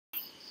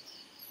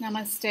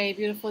Namaste,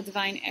 beautiful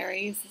divine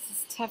Aries. This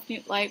is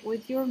Tefnut.Light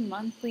with your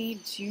monthly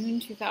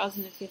June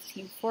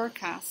 2015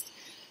 forecast.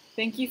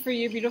 Thank you for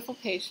your beautiful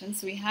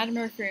patience. We had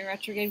Mercury in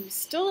retrograde. We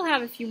still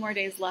have a few more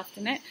days left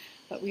in it,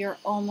 but we are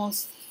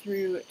almost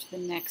through to the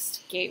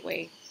next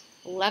gateway.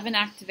 11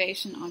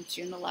 activation on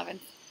June 11th.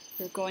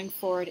 We're going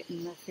forward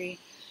in Mercury.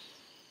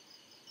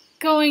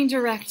 Going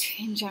direct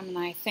in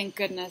Gemini, thank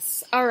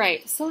goodness. All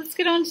right, so let's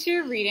get on to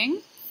your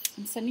reading.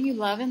 I'm sending you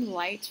love and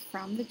light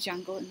from the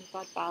jungle in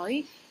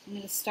Bali. I'm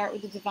going to start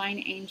with the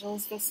divine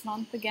angels this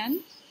month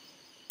again,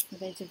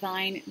 with a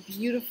divine,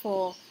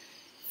 beautiful,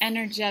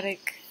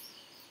 energetic,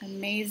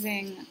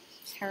 amazing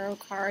tarot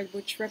card,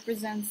 which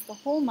represents the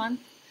whole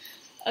month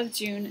of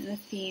June in the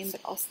theme,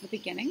 but also the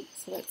beginning.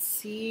 So let's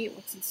see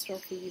what's in store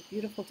for you,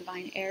 beautiful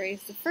divine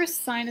Aries, the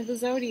first sign of the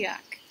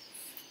zodiac.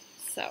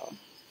 So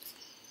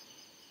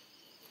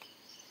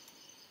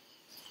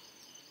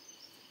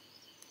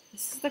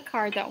this is the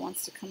card that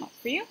wants to come up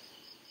for you.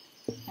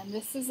 And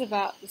this is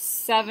about the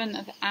 7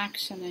 of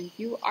action, and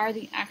you are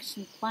the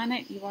action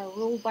planet. You are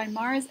ruled by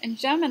Mars, and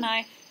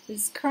Gemini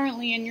is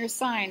currently in your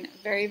sign.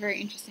 Very, very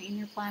interesting, in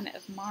your planet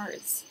of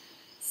Mars.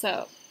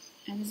 So,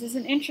 and this is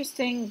an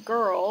interesting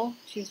girl.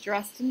 She's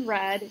dressed in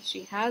red.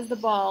 She has the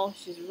ball.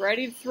 She's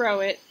ready to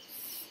throw it.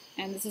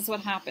 And this is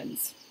what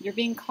happens. You're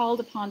being called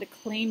upon to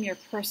claim your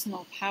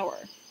personal power.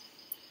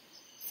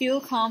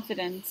 Feel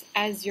confident,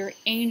 as your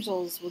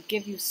angels will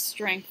give you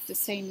strength to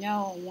say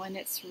no when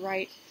it's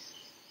right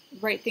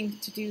thing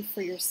to do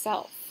for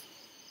yourself.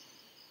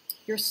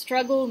 Your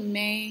struggle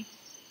may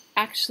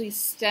actually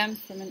stem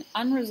from an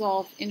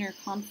unresolved inner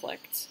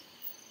conflict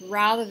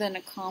rather than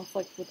a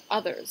conflict with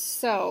others.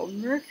 So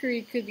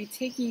Mercury could be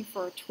taking you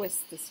for a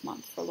twist this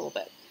month for a little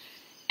bit.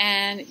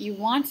 And you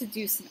want to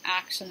do some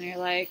action. You're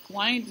like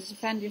wanting to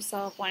defend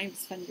yourself, wanting to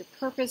defend your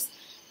purpose.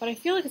 But I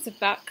feel like it's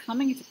about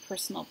coming into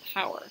personal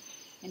power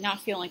and not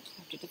feeling like you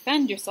have to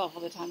defend yourself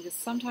all the time, because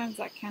sometimes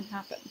that can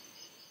happen.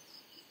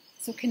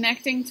 So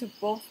connecting to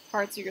both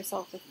parts of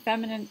yourself, the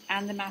feminine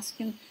and the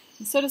masculine.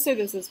 And so to say,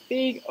 there's this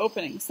big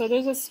opening. So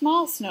there's a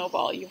small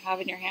snowball you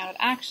have in your hand,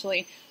 but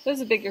actually there's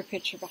a bigger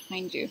picture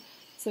behind you.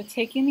 So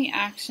taking the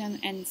action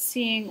and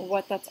seeing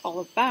what that's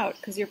all about,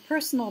 because your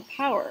personal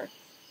power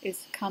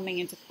is coming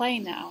into play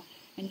now.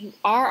 And you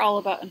are all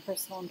about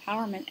personal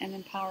empowerment and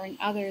empowering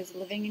others,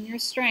 living in your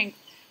strength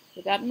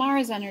with that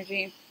Mars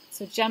energy.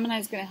 So Gemini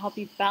is going to help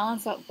you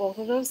balance out both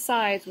of those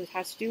sides, which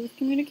has to do with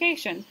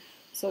communication.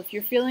 So if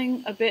you're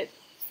feeling a bit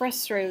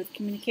frustrated with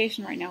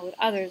communication right now with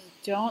others,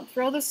 don't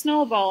throw the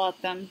snowball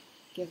at them.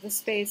 Give the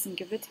space and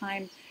give the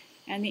time,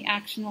 and the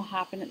action will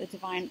happen at the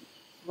divine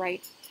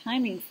right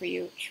timing for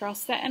you.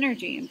 Trust that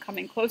energy. I'm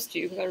coming close to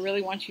you because I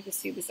really want you to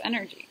see this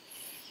energy.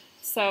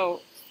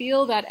 So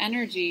feel that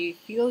energy.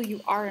 Feel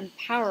you are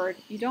empowered.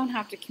 You don't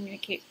have to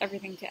communicate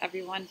everything to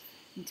everyone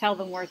and tell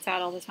them where it's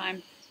at all the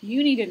time.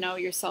 You need to know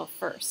yourself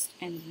first,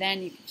 and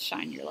then you can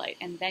shine your light,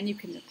 and then you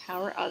can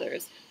empower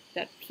others.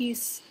 That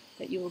peace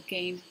that you will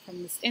gain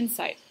from this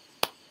insight.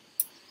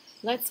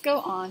 Let's go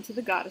on to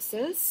the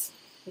goddesses,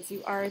 because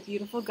you are a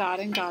beautiful god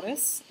and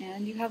goddess,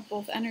 and you have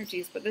both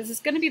energies. But this is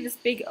going to be this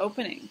big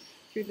opening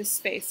through this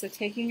space, so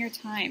taking your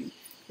time.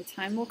 The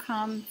time will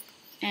come,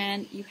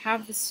 and you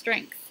have the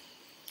strength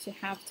to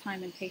have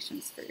time and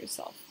patience for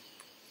yourself.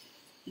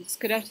 And this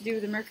could have to do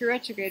with the Mercury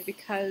retrograde,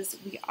 because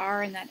we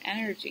are in that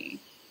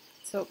energy.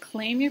 So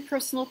claim your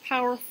personal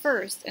power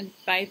first, and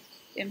by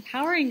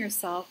empowering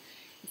yourself,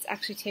 it's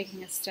actually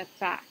taking a step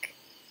back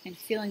and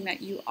feeling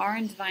that you are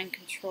in divine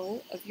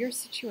control of your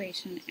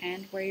situation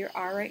and where you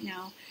are right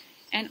now.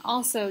 And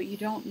also, you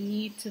don't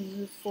need to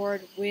move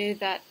forward with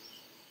that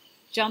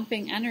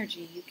jumping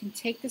energy. You can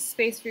take the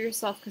space for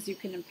yourself, because you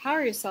can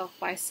empower yourself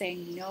by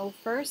saying no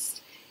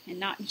first and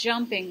not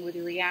jumping with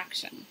a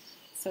reaction.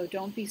 So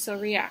don't be so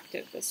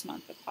reactive this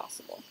month if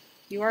possible.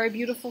 You are a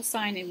beautiful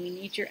sign, and we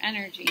need your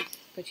energy,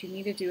 but you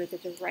need to do it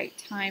at the right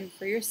time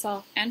for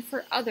yourself and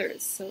for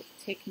others. So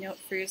take note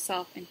for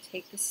yourself and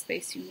take the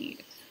space you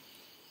need.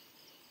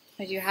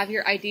 As you have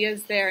your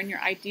ideas there, and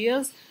your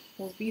ideas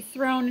will be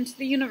thrown into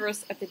the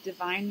universe at the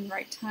divine and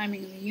right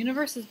timing, and the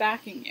universe is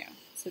backing you.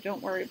 So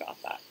don't worry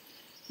about that.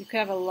 You could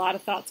have a lot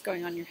of thoughts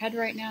going on in your head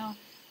right now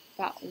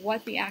about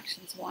what the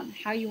actions want,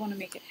 how you want to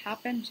make it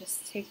happen.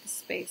 Just take the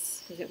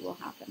space, because it will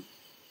happen.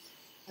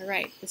 All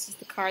right, this is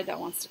the card that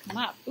wants to come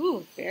up.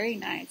 Ooh, very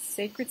nice.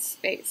 Sacred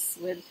Space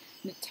with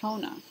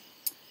Natona.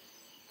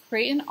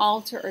 Create an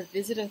altar or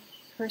visit a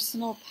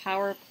personal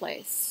power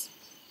place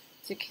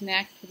to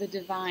connect with the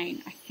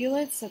divine. I feel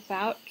it's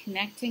about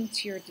connecting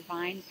to your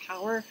divine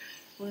power,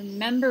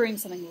 remembering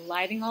something,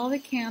 lighting all the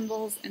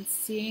candles and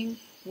seeing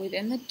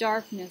within the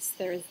darkness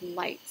there is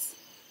light.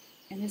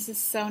 And this is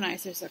so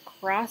nice. There's a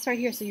cross right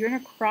here. So you're in a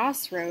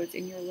crossroads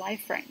in your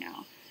life right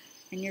now.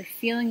 And you're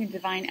feeling the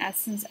divine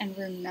essence and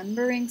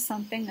remembering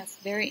something that's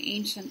very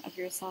ancient of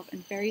yourself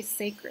and very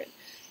sacred.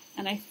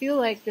 And I feel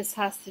like this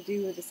has to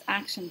do with this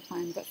action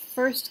plan. But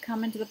first,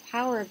 come into the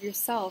power of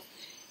yourself.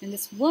 And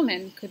this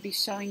woman could be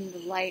showing the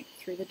light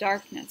through the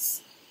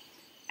darkness.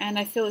 And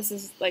I feel this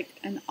is like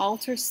an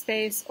altar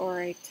space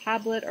or a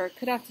tablet, or it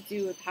could have to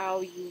do with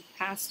how you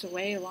passed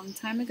away a long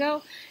time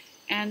ago.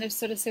 And there's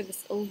sort of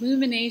this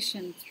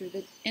illumination through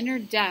the inner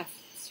death,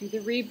 through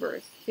the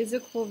rebirth,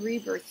 physical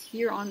rebirth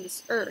here on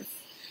this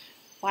earth.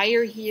 Why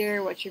you're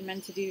here, what you're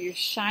meant to do, you're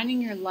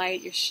shining your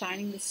light, you're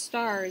shining the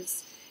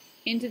stars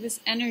into this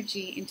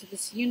energy, into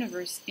this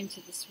universe,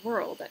 into this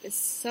world. That is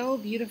so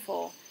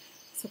beautiful.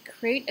 So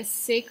create a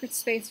sacred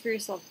space for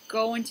yourself.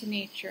 Go into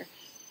nature.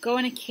 Go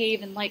in a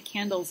cave and light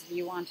candles if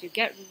you want to.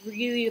 Get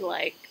really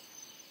like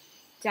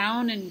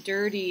down and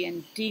dirty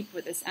and deep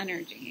with this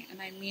energy.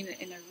 And I mean it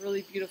in a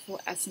really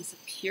beautiful essence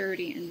of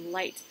purity and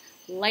light.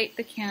 Light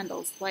the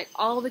candles. Light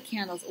all the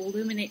candles.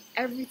 Illuminate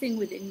everything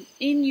within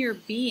your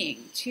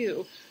being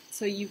too.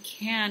 So you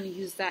can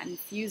use that,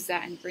 infuse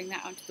that, and bring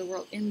that onto the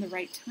world in the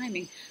right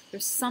timing.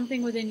 There's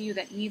something within you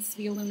that needs to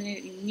be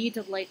illuminated. You need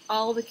to light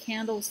all the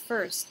candles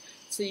first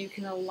so you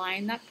can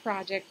align that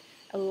project,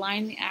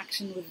 align the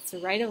action with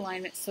its right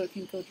alignment so it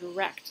can go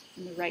direct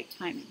in the right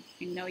timing.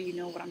 I know you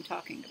know what I'm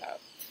talking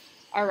about.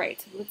 All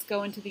right, let's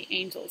go into the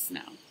angels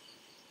now.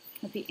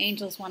 What the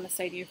angels want to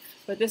say to you.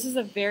 But this is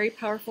a very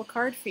powerful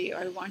card for you.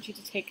 I want you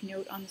to take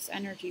note on this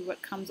energy,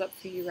 what comes up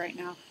for you right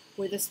now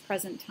with this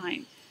present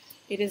time.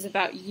 It is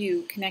about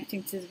you,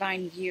 connecting to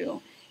divine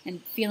you,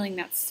 and feeling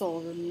that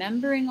soul,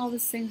 remembering all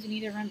these things you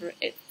need to remember.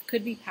 It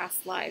could be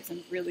past lives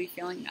and really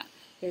feeling that.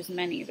 There's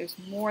many. There's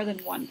more than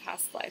one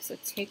past life. So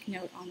take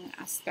note on that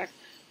aspect.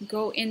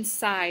 Go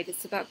inside.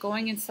 It's about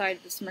going inside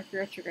this Mercury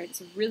retrograde.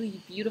 It's a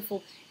really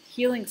beautiful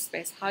healing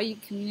space. How you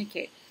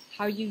communicate,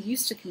 how you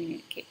used to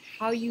communicate,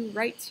 how you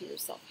write to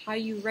yourself, how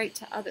you write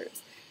to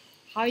others,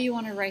 how you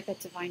want to write that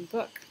divine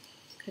book.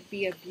 Could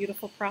be a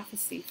beautiful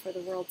prophecy for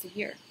the world to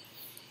hear.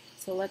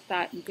 So let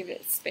that and give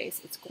it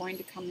space. It's going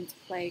to come into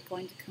play,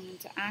 going to come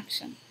into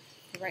action.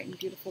 The right and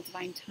beautiful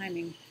divine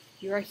timing.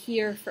 You are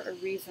here for a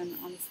reason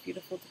on this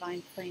beautiful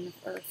divine plane of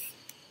earth.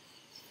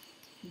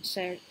 And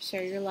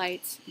share your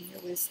light and your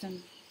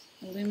wisdom.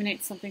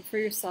 Illuminate something for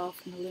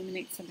yourself and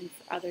illuminate something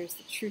for others.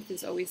 The truth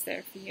is always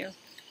there for you.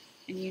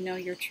 And you know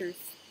your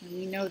truth. And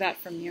we know that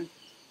from you.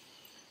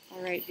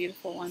 All right,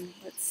 beautiful one.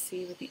 Let's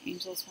see what the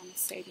angels want to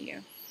say to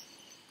you.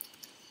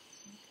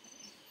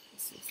 Okay,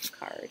 this is the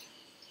card.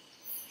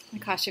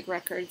 Akashic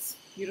Records.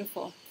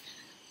 Beautiful.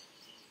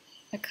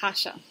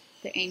 Akasha,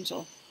 the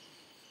angel.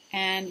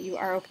 And you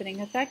are opening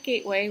at that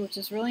gateway, which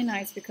is really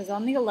nice because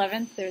on the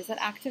 11th, there's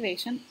that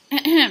activation.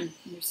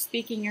 You're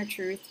speaking your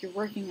truth. You're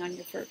working on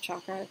your throat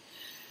chakra.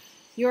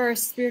 You're a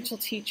spiritual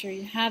teacher.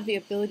 You have the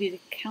ability to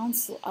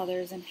counsel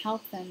others and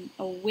help them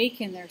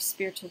awaken their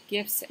spiritual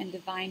gifts and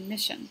divine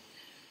mission.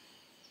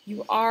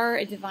 You are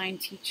a divine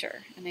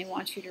teacher, and I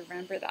want you to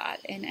remember that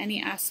in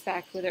any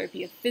aspect, whether it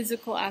be a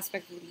physical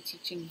aspect, whether it be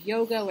teaching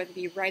yoga, whether it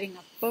be writing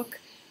a book,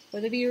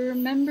 whether it be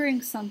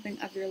remembering something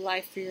of your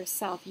life for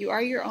yourself. You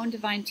are your own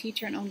divine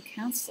teacher and own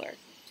counselor.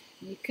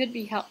 And you could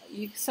be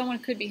someone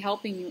could be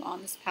helping you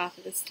on this path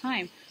at this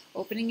time,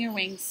 opening your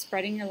wings,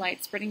 spreading your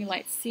light,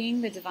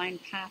 seeing the divine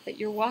path that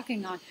you're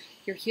walking on.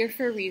 You're here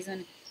for a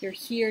reason. You're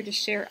here to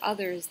share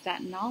others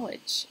that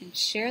knowledge, and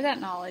share that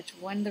knowledge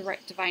when the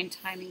right divine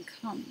timing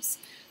comes.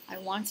 I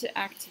want to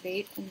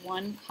activate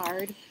one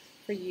card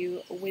for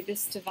you with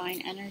this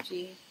divine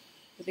energy,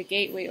 with the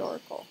Gateway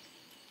Oracle.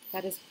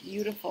 That is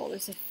beautiful.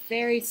 There's a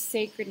very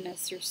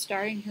sacredness you're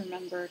starting to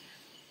remember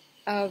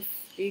of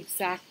the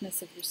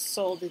exactness of your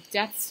soul. The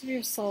depths of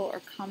your soul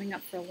are coming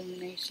up for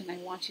illumination. I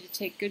want you to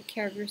take good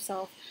care of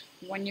yourself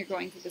when you're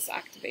going through this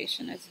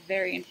activation. It's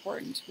very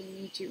important. We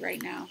need you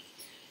right now.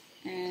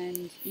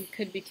 And you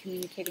could be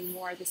communicating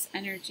more of this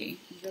energy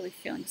and really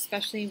feeling,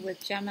 especially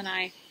with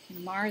Gemini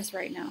and Mars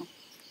right now.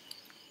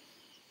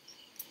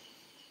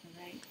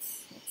 All right,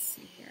 let's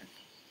see here.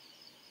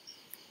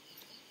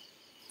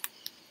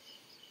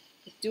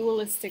 The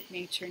dualistic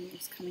nature in you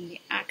is coming,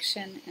 the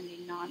action and the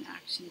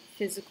non-action, the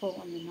physical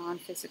and the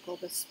non-physical,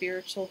 the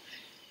spiritual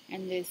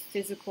and the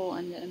physical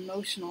and the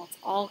emotional. It's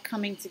all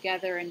coming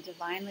together and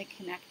divinely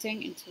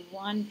connecting into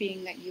one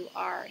being that you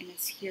are, and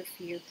it's here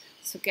for you.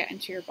 So get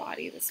into your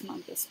body this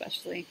month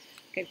especially.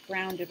 Get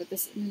grounded with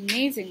this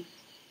amazing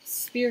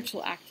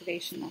spiritual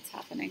activation that's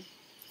happening.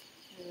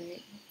 All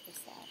right, what's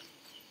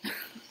that?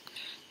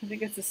 I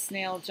think it's a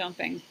snail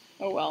jumping.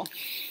 Oh well.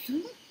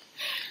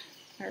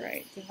 All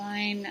right,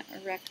 divine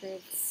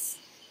records,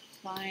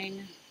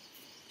 divine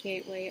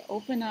gateway.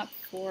 Open up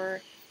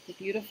for the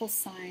beautiful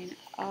sign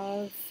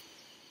of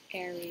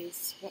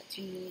Aries. What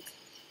do you need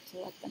to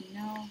let them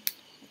know?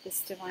 With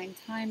this divine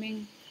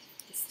timing,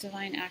 this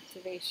divine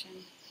activation,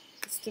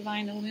 this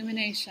divine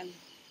illumination.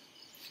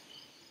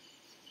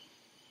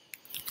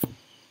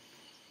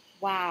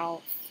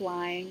 Wow,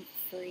 flying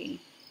free.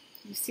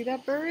 You see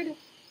that bird?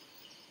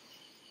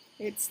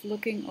 It's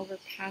looking over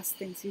past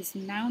things, these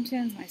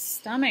mountains. My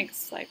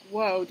stomach's like,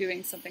 whoa,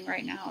 doing something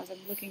right now as I'm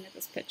looking at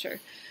this picture.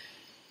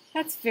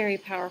 That's very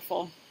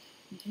powerful.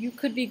 You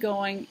could be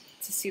going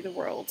to see the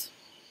world,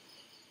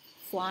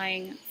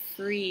 flying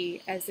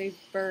free as a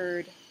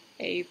bird,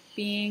 a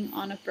being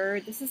on a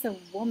bird. This is a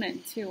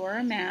woman too, or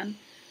a man.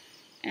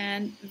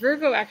 And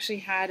Virgo actually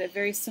had a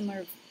very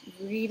similar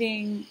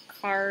reading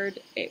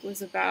card. It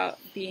was about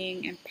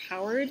being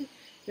empowered.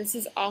 This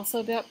is also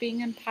about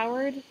being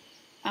empowered.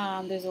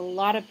 There's a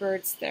lot of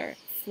birds there,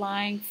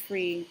 flying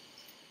free.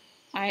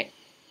 I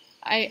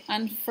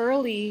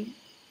unfurl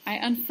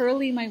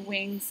my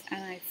wings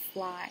and I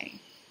fly.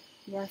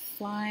 You are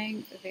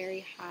flying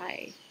very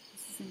high.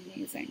 This is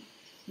amazing.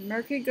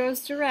 Mercury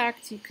goes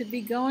direct. You could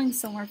be going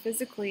somewhere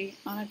physically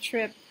on a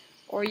trip,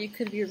 or you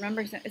could be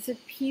remembering something. It's a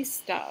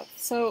peace dove.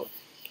 So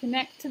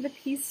connect to the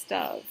peace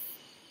dove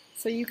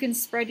so you can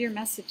spread your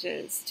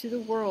messages to the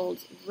world,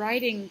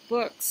 writing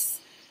books,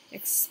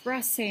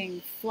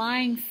 expressing,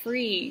 flying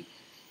free,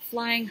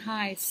 flying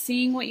high,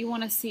 seeing what you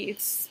want to see,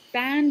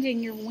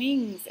 expanding your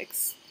wings,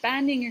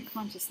 expanding your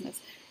consciousness,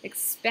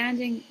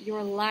 expanding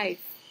your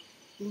life.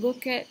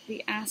 Look at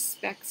the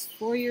aspects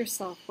for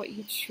yourself, what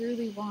you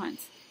truly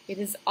want. It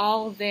is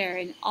all there.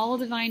 In all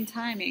divine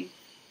timing,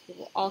 it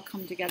will all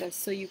come together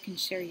so you can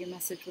share your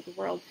message with the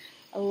world.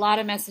 A lot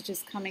of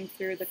messages coming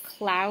through. The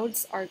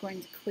clouds are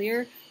going to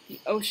clear. The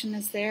ocean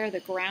is there. The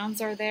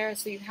grounds are there.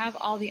 So you have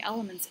all the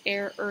elements,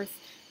 air, earth,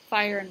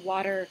 fire, and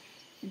water,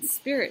 and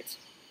spirit.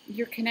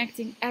 You're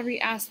connecting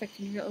every aspect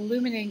and you're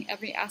illuminating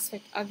every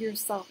aspect of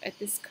yourself at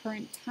this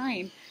current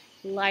time,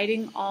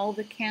 lighting all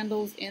the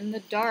candles in the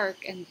dark,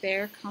 and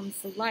there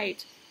comes the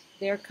light.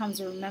 There comes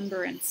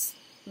remembrance.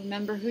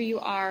 Remember who you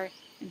are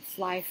and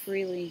fly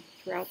freely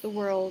throughout the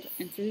world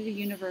and through the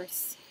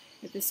universe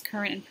at this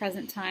current and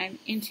present time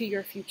into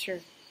your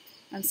future.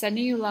 I'm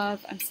sending you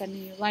love. I'm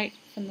sending you light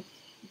from the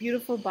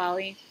beautiful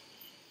Bali.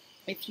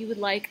 If you would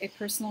like a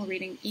personal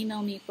reading,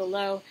 email me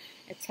below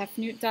at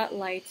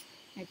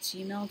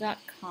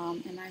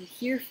Tefnut.Light@gmail.com, and I'm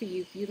here for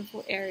you,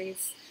 beautiful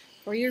Aries,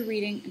 for your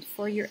reading and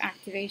for your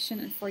activation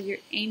and for your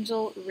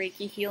angel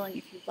Reiki healing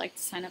if you'd like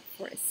to sign up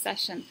for a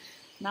session.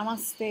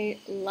 Namaste,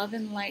 love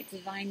and light,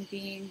 divine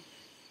being,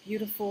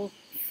 beautiful,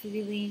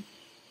 freely,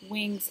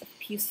 wings of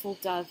peaceful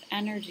dove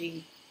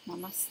energy.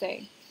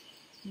 Namaste.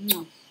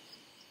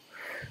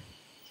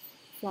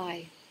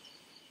 Fly.